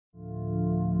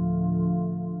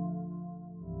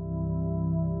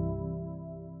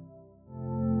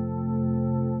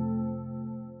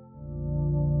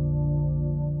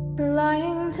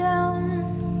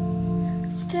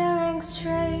staring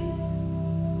straight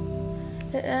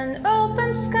at an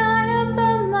open sky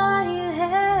above my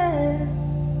head.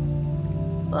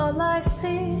 All I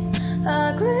see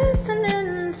are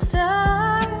glistening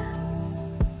stars,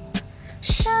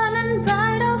 shining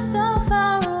bright oh so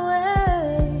far away.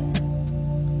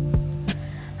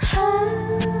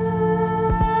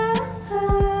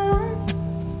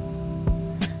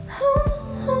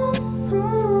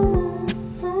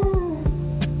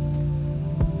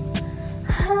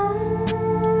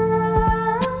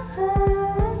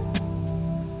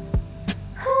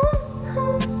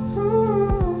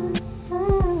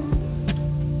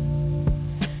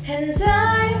 And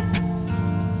I,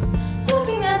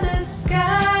 looking at the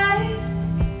sky,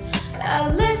 I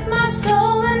lit my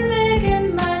soul and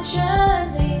begin my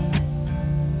journey.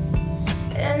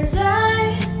 And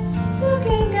I,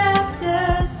 looking at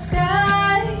the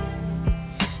sky,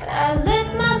 I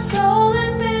lit my soul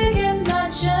and begin my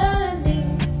journey.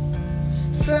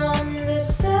 From the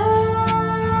success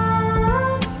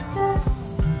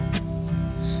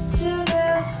to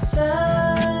the stardom.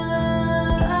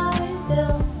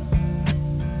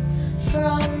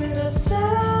 From the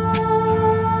Stardust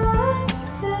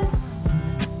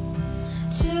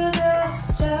to the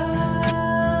Stardom.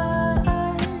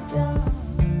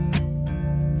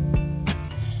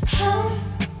 How,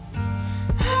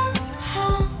 how,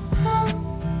 how, how,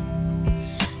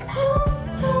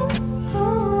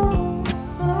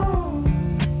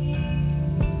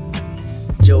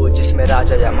 जो जिसमें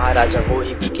राजा या महाराजा वो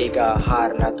ही बिकेगा।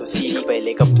 हारना तो सीख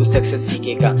पहले, कब तू सक्सेस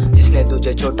सीखेगा। जिसने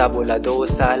तुझे छोटा बोला 2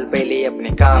 साल पहले, अपने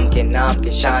काम के नाम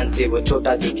के शान से वो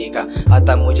छोटा दिखेगा।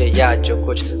 आता मुझे याद जो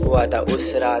कुछ हुआ था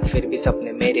उस रात, फिर भी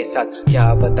सपने मेरे साथ।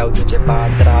 क्या बताऊँ तुझे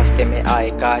बात, रास्ते में आए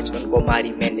काश, उनको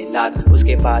मारी मैंने लात।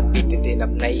 उसके बाद बीते दिन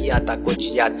अब नहीं आता कुछ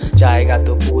याद, जाएगा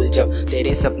तो भूल जब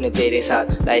तेरे सपने तेरे साथ।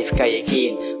 लाइफ का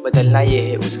यकीन बदलना ये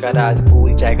है उसका राज,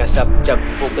 भूल जाएगा सब जब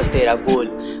फोकस तेरा भूल।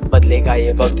 बदलेगा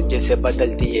ये वक्त जैसे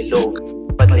बदलती ये लोग,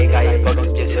 बदलेगा ये वक्त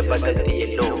जैसे बदलती ये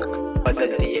लोग,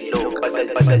 बदलती ये लोग,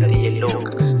 बदलती ये लोग।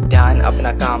 ध्यान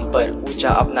अपना काम पर, ऊंचा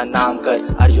अपना नाम कर।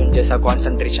 अर्जुन जैसा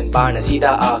कंसंट्रेशन बाण सीधा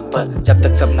आग पर। जब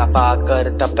तक सपना पा कर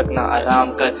तब तक ना आराम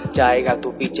कर, जाएगा तू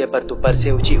पीछे पर तू पर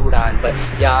से ऊंची उड़ान पर।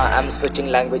 Yeah, I'm switching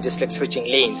languages like switching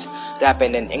lanes.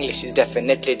 Rapping in English is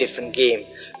definitely different game.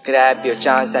 Grab your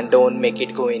chance and don't make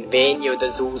it go in vain. You're the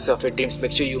Zeus of your dreams,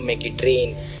 make sure you make it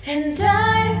rain. and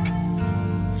I,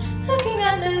 looking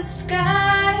at the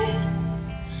sky,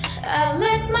 I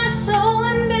lit my soul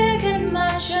and began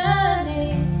my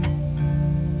journey.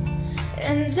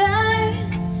 And I,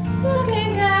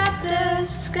 looking at the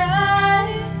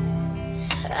sky,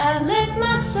 I lit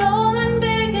my soul and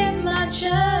began my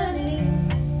journey.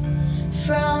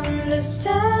 From the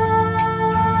success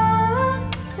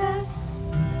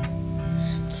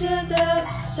to the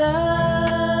stardom.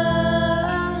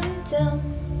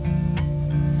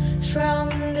 From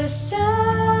the stardust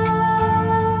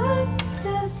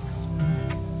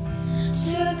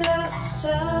to the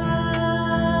stardom.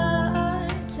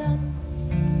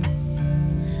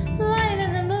 Light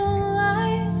in the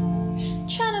moonlight,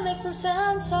 trying to make some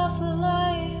sense of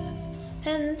life.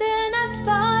 And then I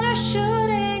spot a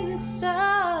shooting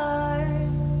star,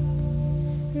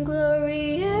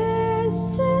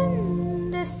 glorious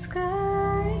in the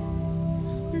sky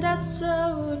that's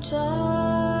so dark.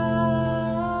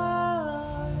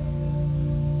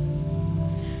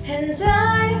 And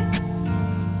I,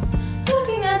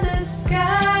 looking at the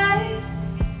sky,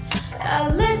 I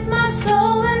lit my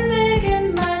soul and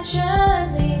began my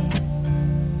journey.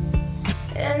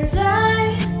 And I,